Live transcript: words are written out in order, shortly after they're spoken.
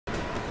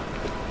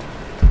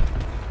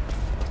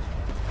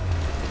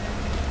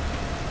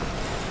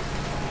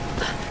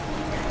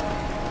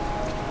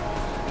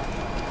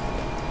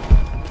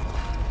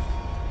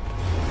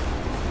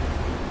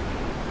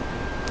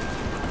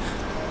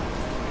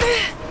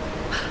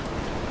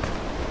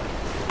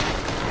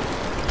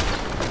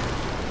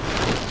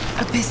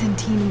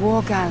Byzantine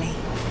war galley.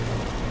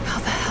 How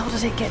the hell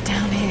did it get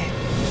down here?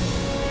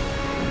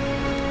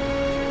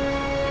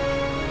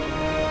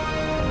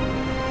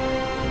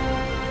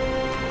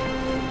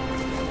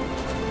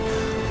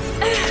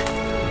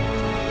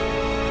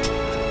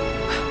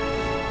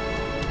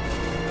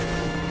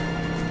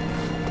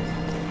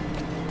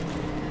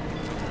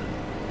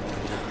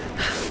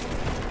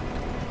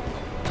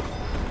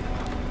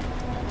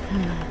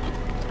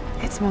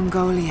 It's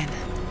Mongolian.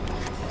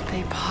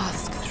 They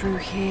passed through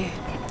here.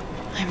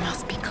 I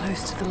must be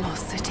close to the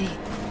lost city.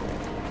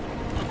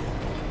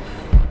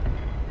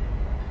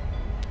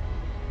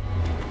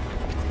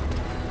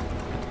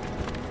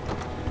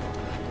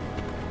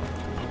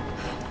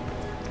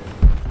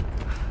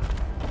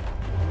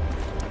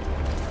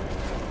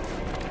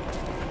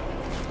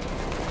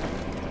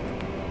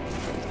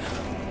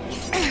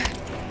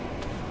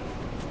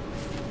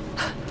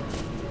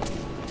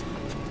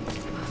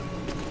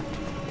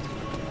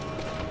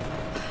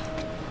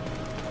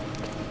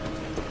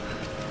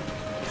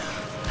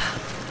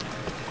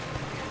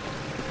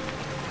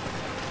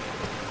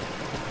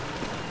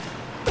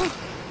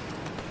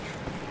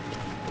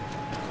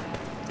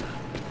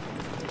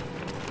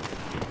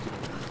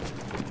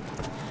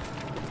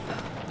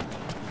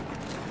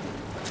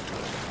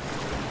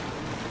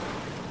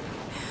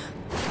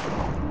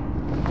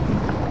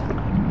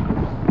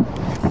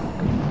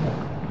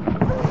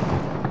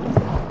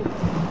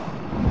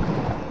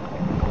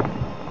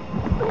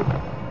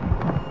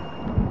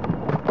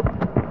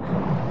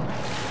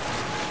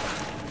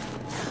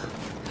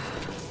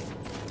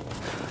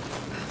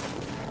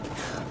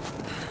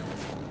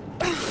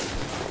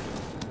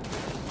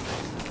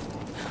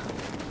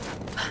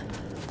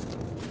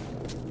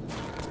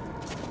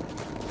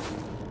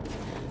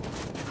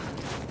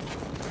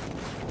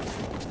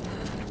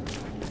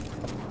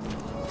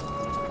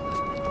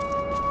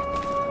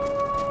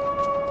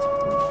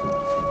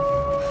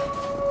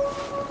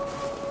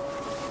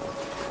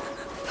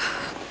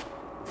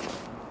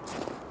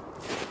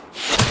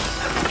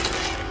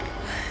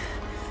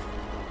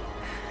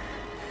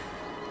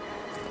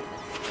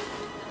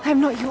 I'm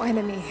not your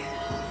enemy.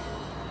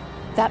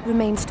 That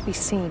remains to be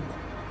seen.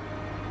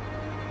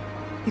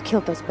 You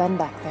killed those men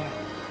back there.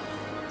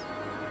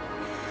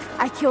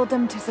 I killed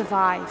them to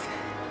survive.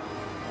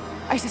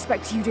 I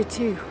suspect you did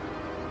too.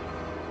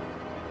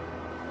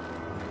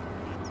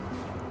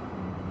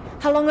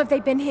 How long have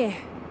they been here?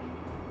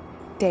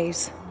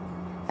 Days,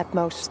 at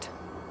most.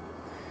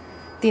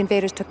 The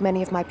invaders took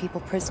many of my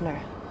people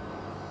prisoner.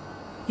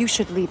 You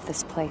should leave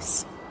this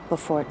place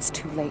before it's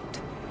too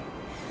late.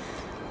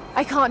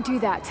 I can't do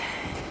that.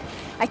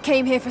 I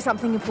came here for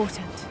something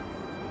important.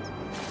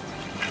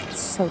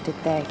 So did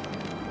they.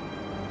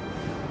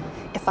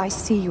 If I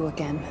see you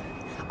again,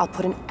 I'll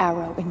put an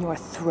arrow in your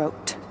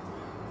throat.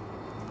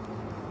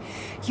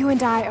 You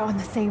and I are on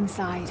the same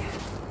side.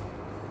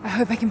 I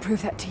hope I can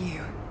prove that to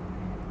you.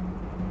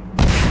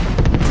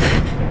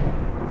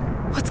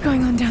 What's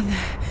going on down there?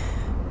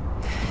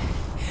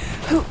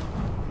 Who?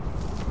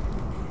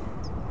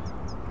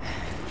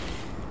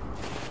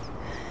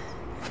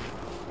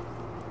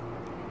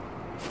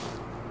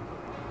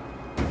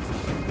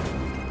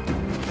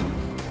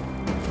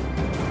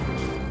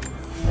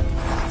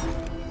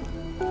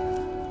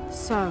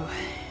 So,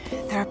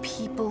 there are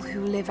people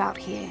who live out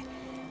here,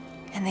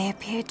 and they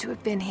appear to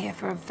have been here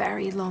for a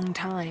very long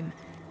time,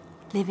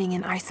 living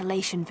in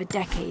isolation for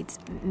decades,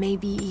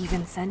 maybe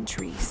even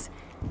centuries.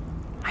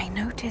 I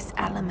notice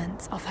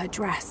elements of her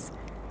dress,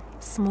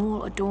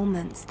 small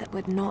adornments that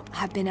would not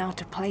have been out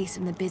of place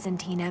in the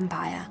Byzantine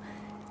Empire.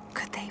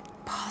 Could they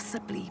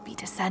possibly be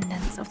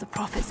descendants of the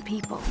Prophet's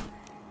people?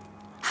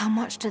 How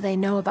much do they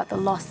know about the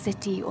lost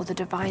city or the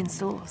divine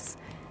source?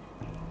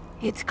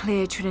 It's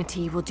clear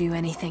Trinity will do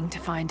anything to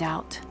find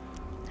out.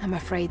 I'm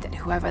afraid that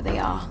whoever they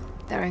are,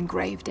 they're in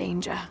grave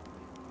danger.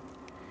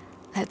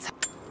 Let's...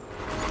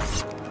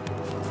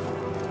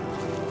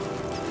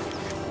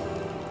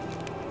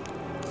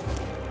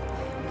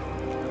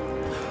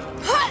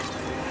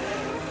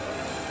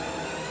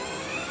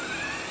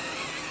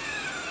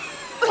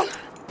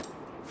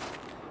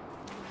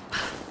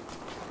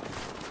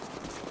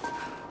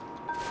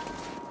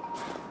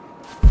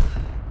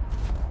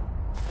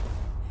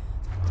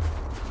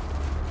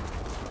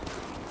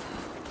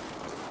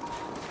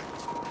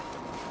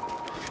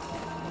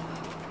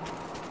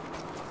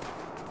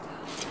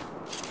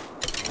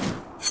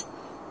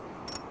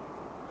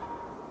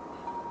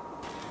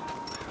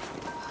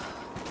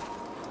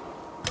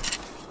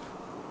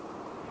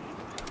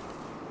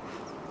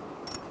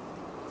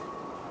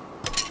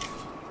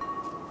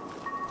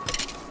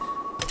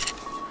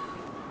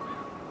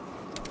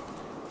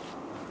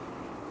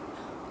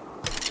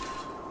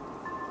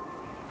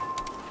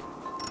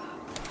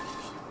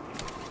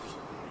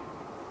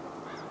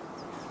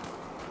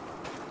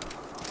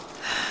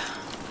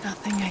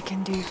 Nothing I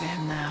can do for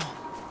him now.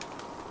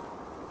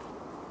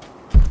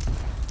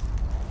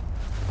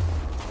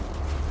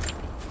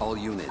 All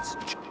units.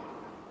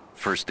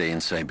 First day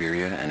in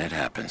Siberia, and it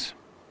happens.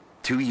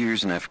 2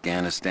 years in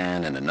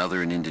Afghanistan and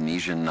another in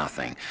Indonesia,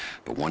 nothing.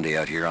 But one day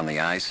out here on the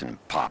ice and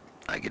pop,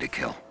 I get a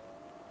kill.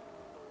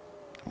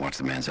 Watch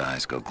the man's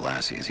eyes go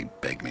glassy as he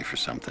begged me for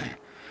something.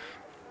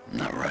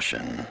 Not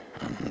Russian,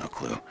 no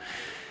clue.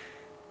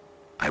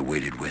 I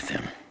waited with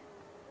him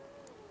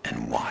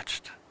and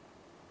watched.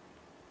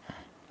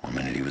 One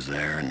minute he was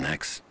there and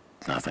next,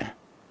 nothing.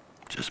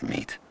 Just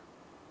meat.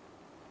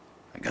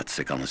 I got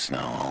sick on the snow,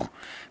 all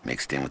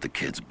mixed in with the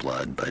kid's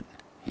blood, but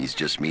he's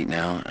just meat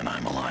now and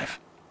I'm alive.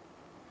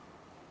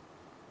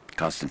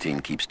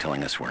 Constantine keeps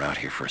telling us we're out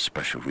here for a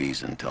special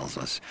reason, tells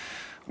us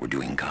we're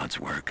doing God's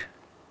work.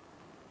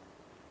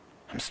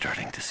 I'm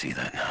starting to see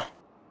that now.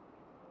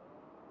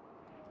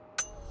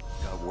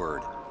 Got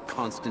word.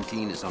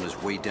 Constantine is on his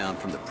way down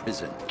from the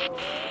prison.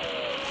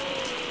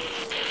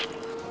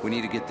 We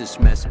need to get this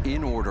mess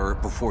in order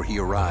before he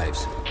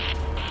arrives.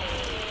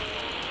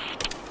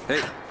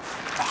 Hey!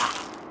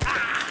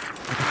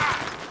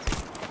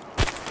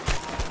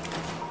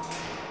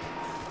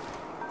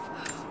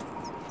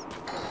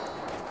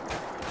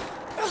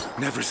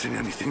 Never seen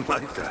anything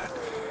like that.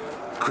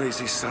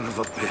 Crazy son of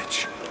a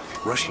bitch.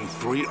 Rushing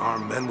 3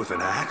 armed men with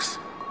an axe?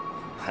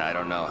 I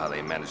don't know how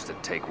they managed to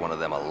take one of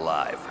them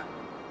alive.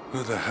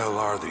 Who the hell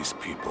are these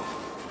people?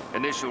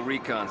 Initial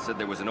recon said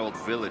there was an old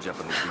village up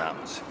in these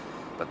mountains,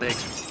 but they...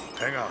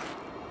 Hang on.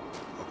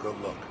 I'll go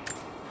look.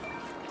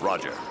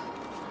 Roger.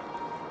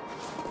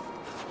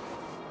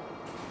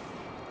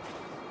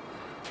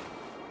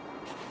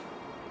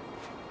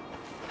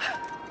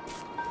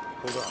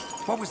 Hold on.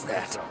 What was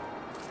that?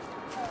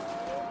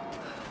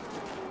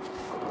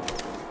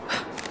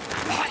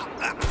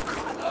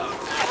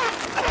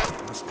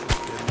 Must have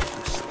been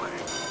this way.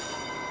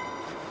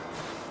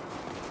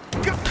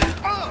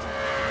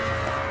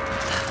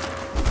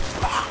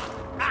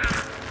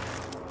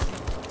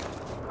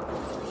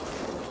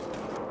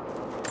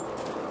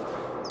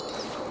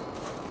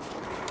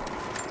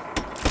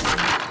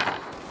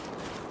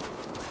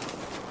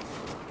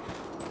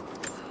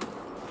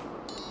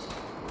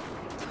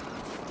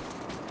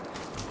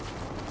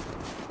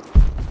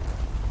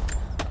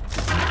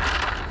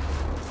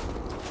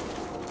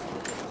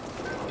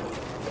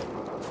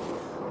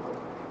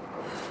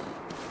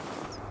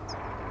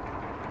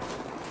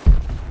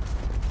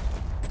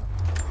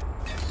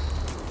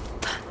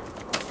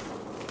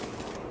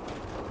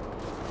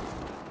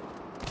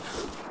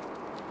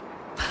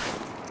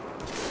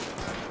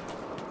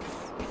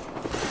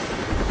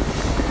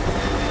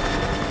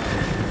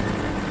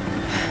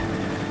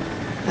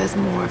 There's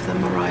more of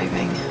them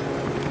arriving.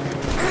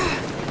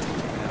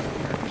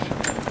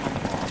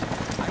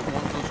 I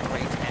want those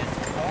crates as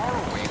far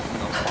away from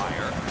the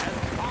fire as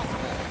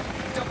possible.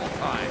 Double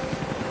time.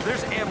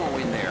 There's ammo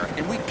in there,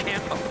 and we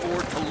can't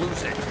afford to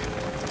lose it.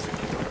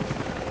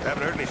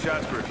 Haven't heard any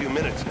shots for a few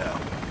minutes now.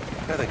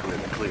 I think we're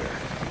in the clear.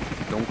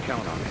 Don't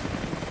count on it.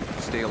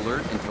 Stay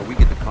alert until we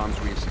get the comms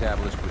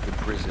reestablished with the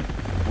prison.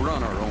 We're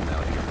on our own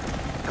out here.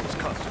 That was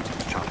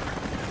Constantine's chopper.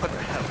 What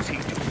the hell is he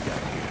doing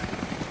down here?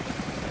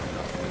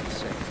 Nothing to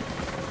say.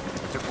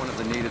 Took one of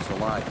the natives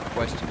alive to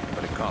question him,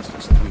 but it cost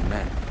us 3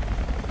 men.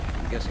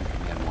 I'm guessing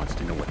Command wants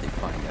to know what they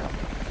find out.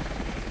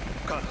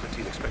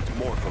 Constantine expects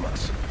more from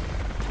us.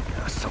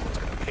 Now someone's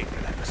gonna pay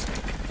for that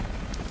mistake.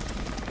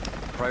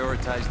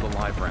 Prioritize the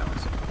live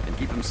rounds, and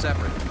keep them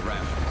separate from the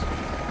rations.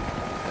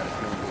 Got a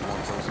feeling we'll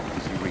want those in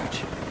easy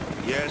reach.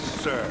 Yes,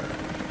 sir.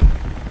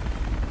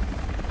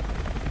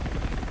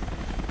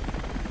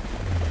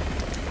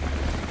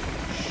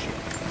 Shit.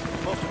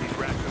 Most of these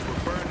rations were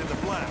burned in the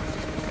blast.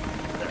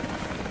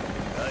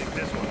 I think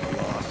this one's a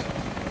loss.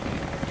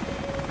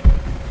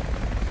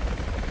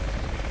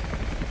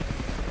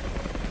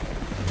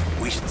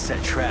 We should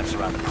set traps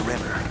around the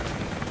perimeter.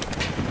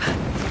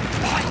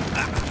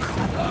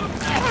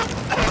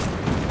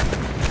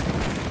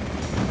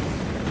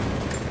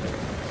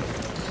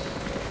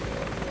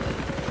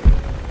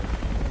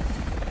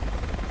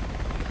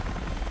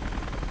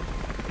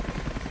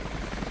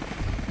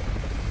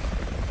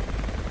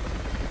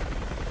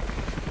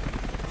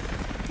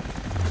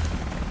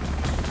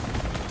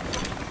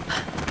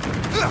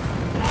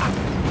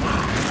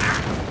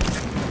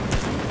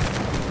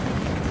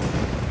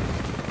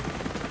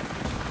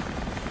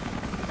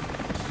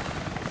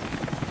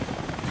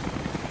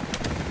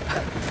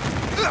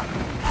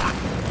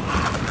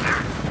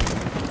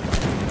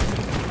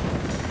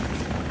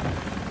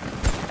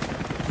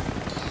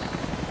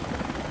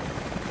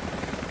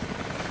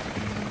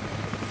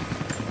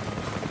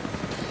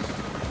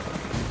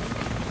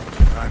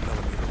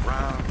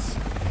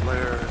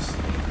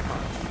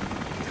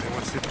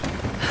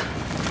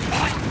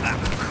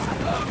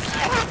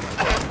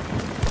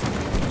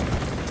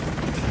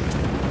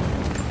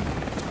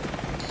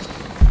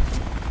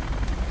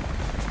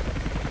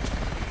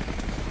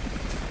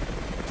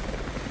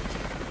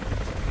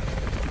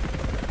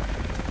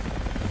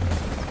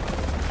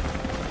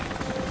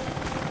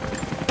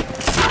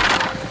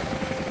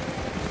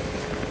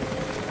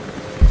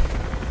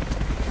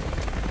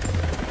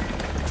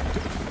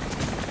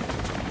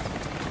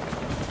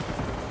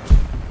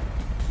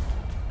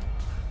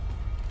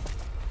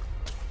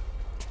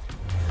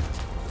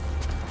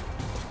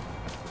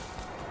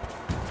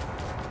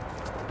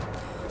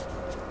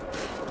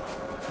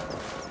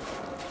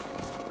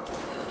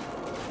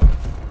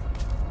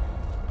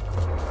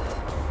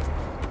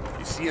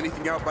 see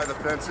anything out by the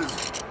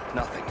fences?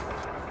 Nothing.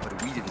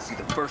 But we didn't see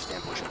the first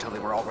ambush until they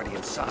were already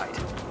inside.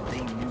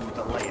 They knew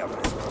the layout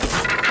of this place.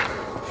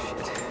 Shit,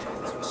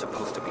 this was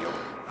supposed to be over.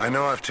 I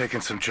know I've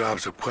taken some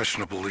jobs of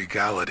questionable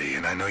legality,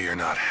 and I know you're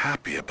not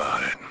happy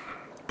about it.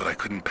 But I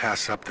couldn't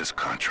pass up this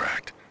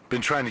contract.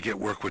 Been trying to get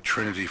work with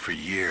Trinity for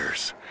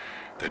years.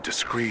 They're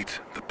discreet,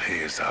 the pay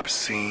is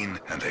obscene,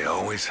 and they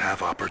always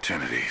have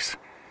opportunities.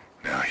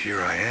 Now here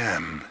I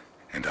am,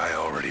 and I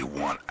already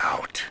want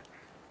out.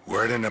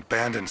 We're at an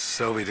abandoned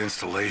Soviet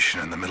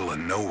installation in the middle of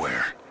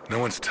nowhere. No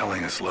one's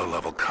telling us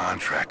low-level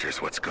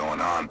contractors what's going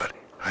on, but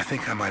I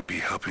think I might be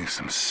helping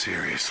some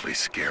seriously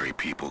scary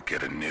people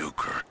get a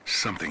nuke or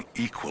something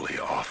equally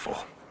awful.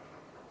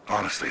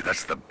 Honestly,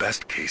 that's the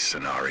best-case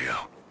scenario.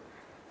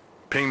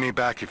 Ping me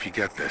back if you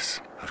get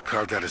this. I've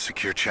carved out a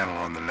secure channel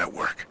on the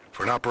network.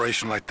 For an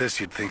operation like this,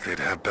 you'd think they'd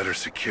have better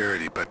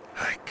security, but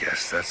I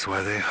guess that's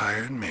why they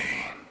hired me.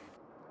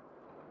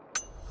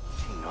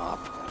 Hang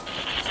up.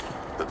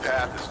 The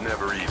path is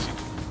never easy,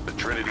 but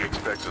Trinity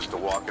expects us to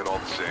walk it all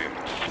the same.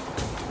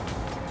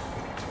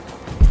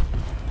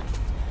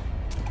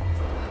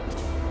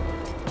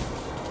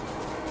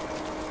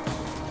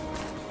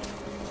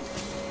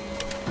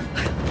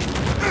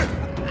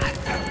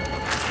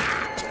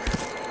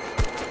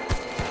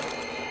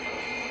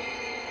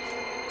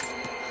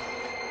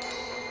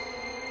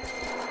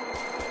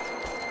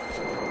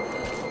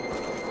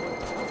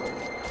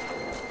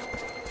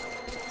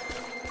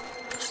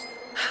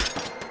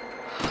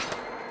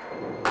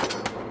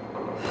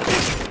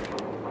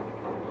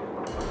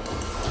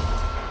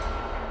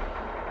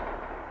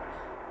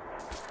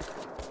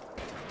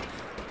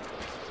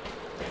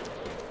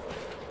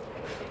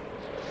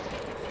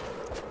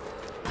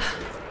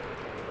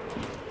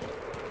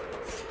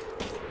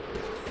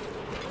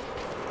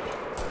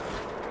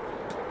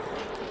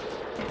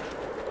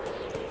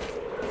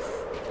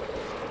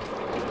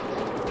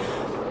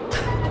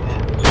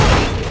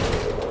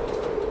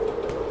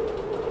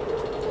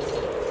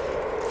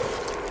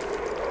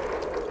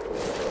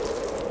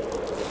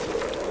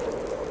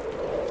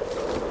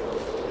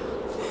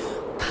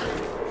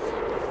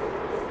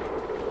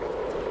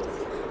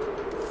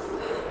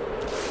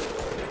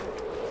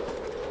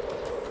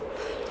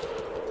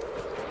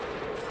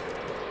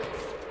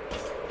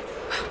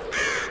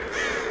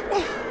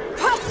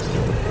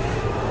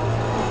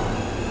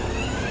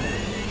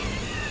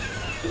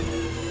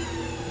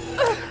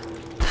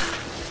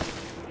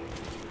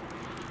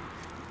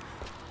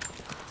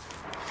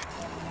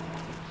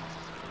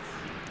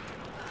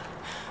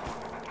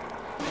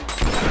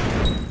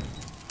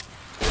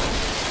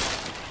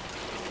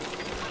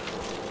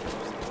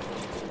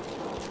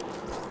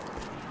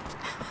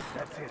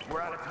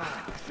 We're out of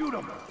time. Shoot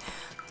him.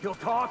 He'll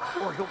talk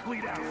or he'll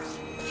bleed out.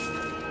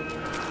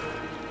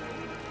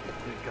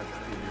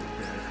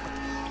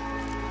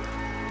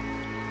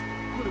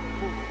 Put him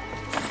forward.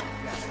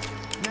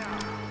 Now.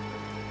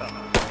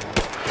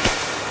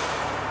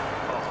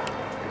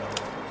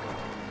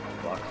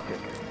 Clock's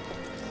ticking.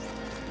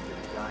 He's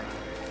gonna die.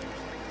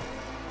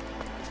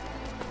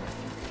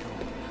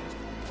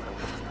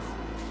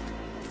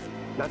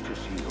 Not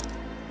just you,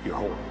 your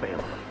whole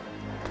family.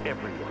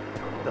 Everyone.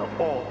 They'll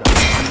all die.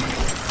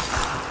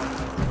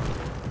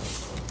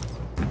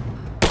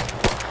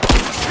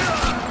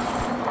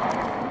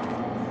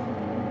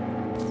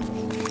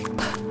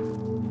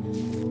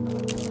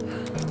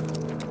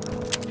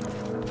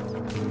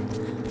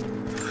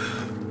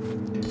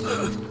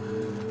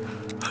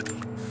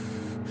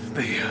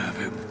 They have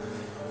him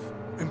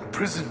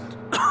imprisoned.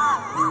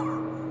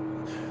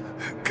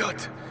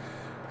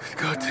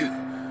 Got to.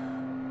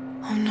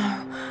 Oh no.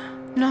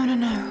 No, no,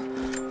 no.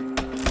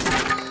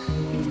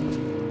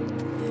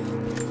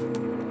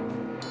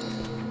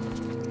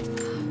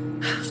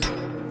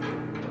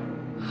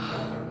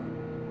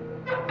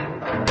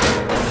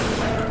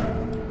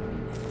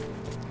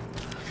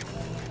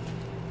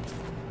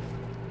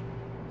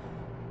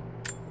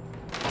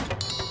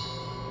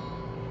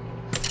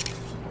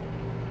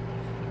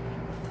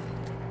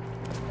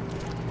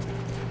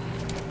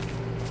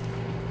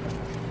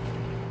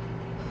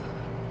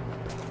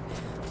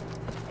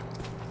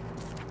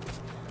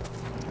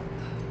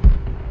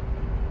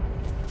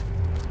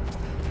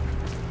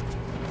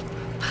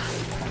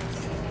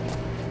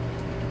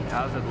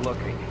 How's it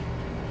looking?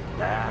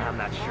 I'm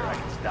not sure I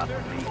can stop the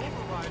leak.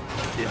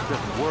 If it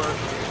doesn't work,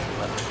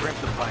 let's crimp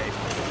the pipe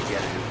and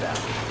get a new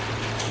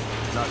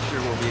valve. Not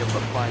sure we'll be able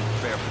to find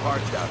spare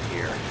parts out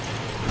here.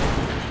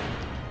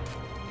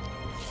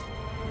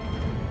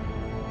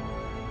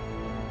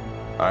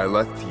 I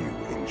left you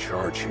in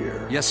charge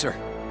here. Yes, sir.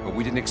 But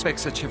we didn't expect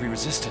such heavy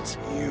resistance.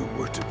 You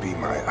were to be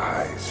my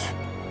eyes.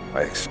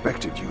 I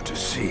expected you to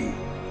see.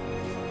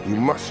 You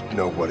must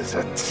know what is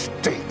at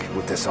stake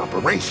with this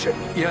operation.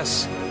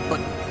 Yes, but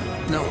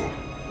no.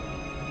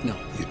 No.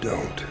 You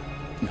don't.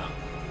 No.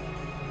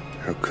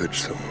 How could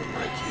someone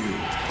like you?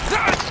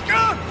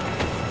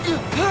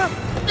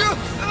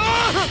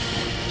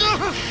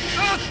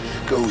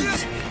 Go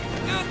easy.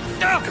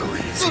 Go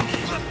easy.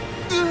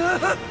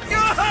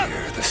 Don't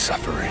fear the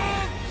suffering.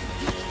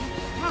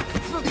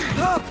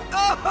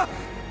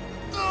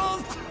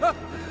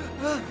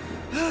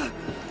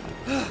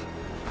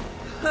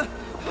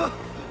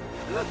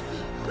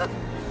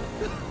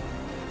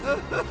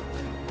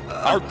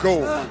 Our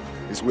goal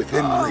is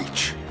within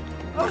reach,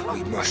 but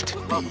we must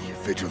be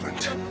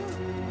vigilant.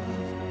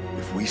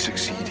 If we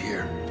succeed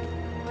here,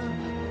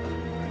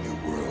 a new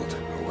world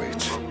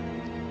awaits.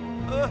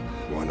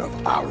 One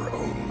of our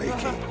own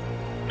making.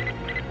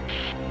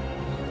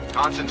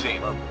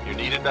 Constantine, you're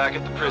needed back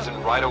at the prison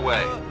right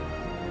away.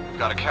 We've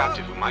got a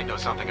captive who might know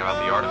something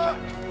about the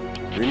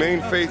artifact.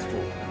 Remain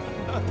faithful.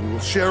 We will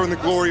share in the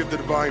glory of the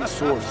Divine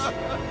Source.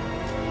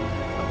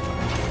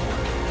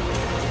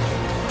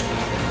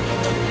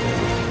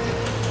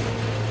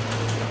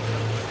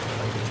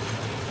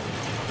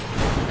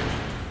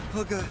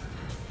 Oh God,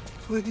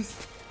 please.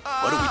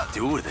 What do we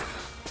do with him?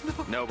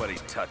 Nobody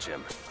touch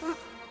him.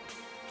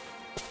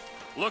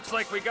 Looks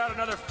like we got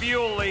another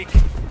fuel leak.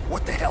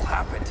 What the hell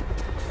happened?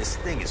 This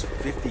thing is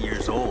 50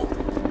 years old.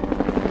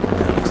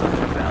 That looks like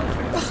a valve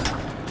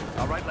failure.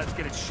 All right, let's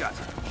get it shut.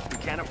 We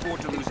can't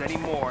afford to lose any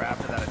more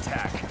after that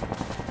attack.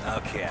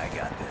 Okay, I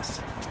got this.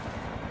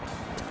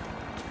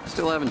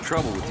 Still having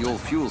trouble with the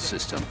old fuel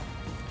system.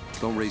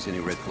 Don't raise any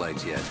red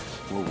flags yet.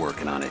 We're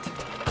working on it.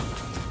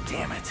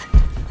 Damn it.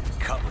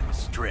 Coupling is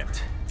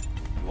stripped.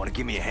 You want to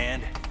give me a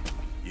hand?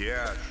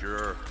 Yeah,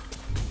 sure.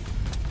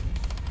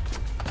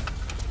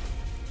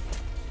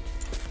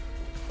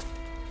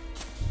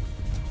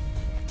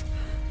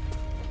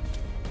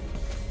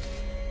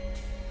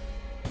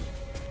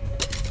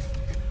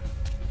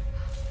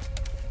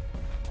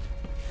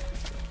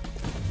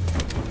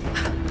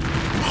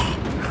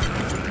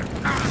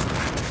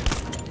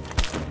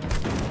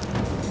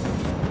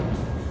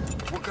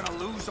 We're gonna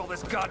lose all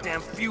this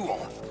goddamn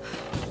fuel.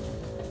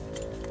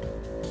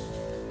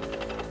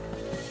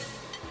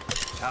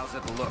 How's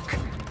it look?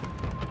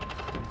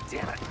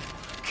 Damn it.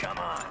 Come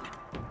on.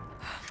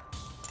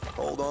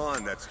 Hold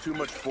on, that's too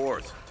much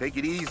force. Take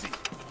it easy.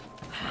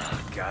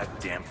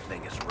 Goddamn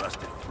thing is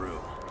rusted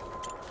through.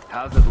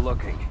 How's it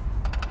looking?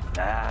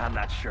 I'm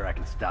not sure I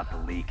can stop the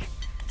leak.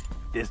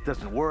 If this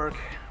doesn't work,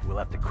 we'll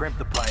have to crimp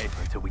the pipe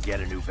until we get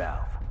a new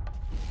valve.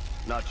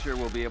 Not sure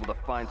we'll be able to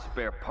find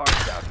spare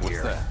parts out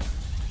here. What's that?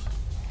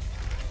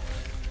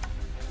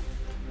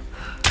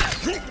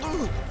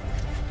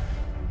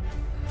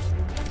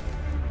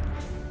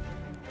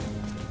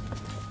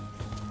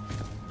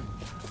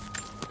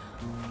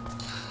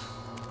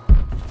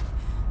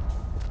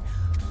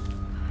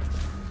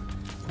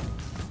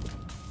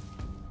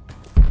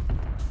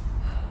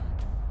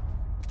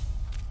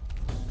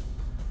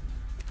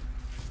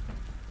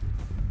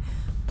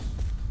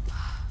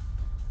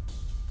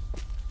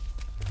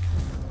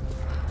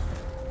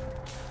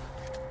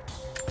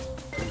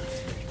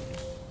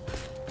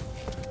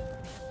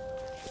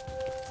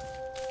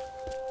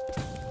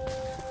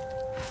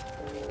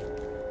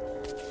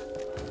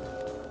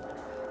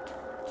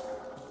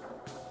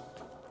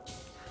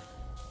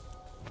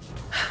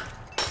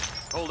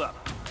 Hold up.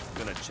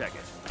 I'm gonna check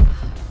it.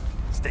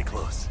 Stay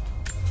close.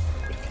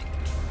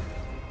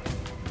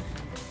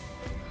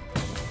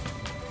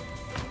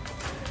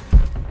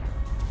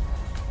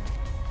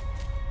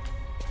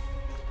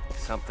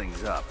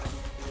 Something's up.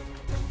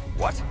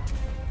 What?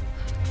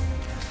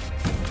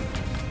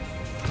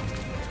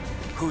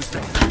 Who's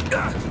that?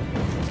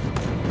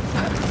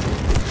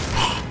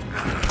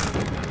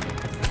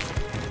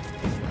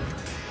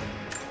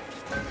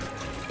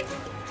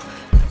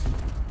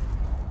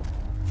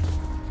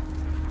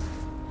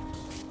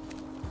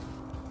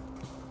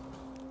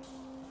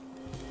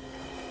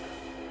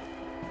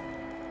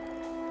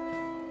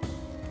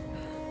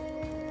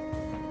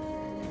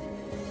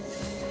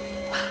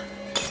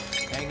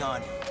 Hang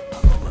on.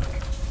 I'll go look.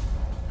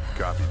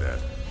 Copy that.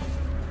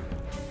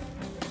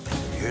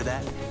 You hear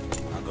that?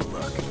 I'll go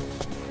look.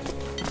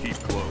 Keep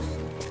close.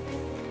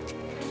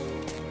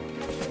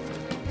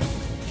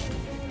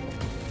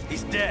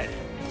 He's dead.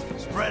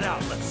 Spread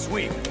out. Let's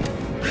sweep.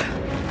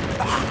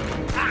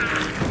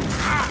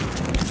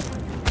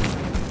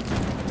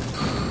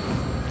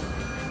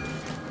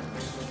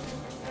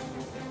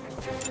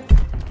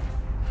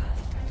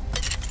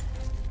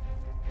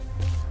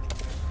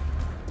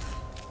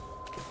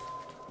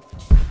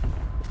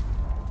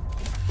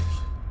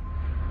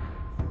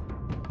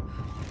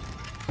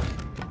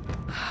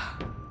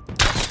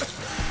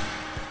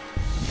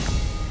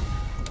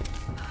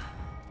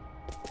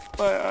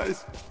 My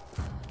eyes.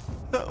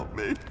 Help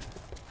me.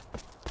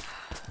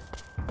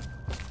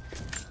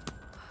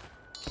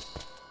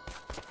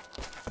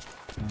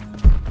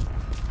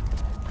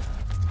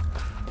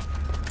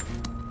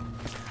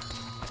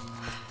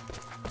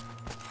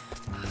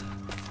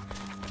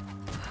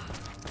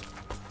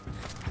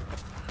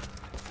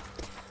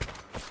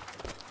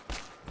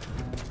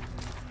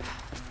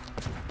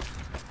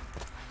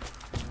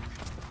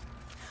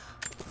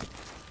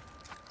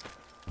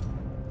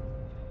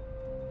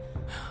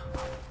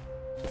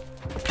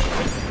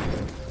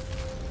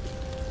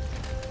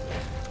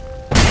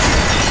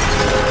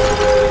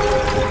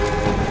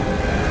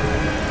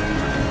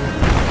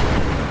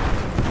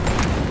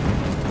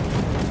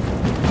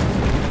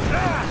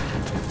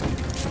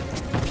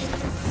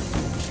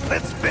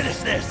 Let's finish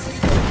this!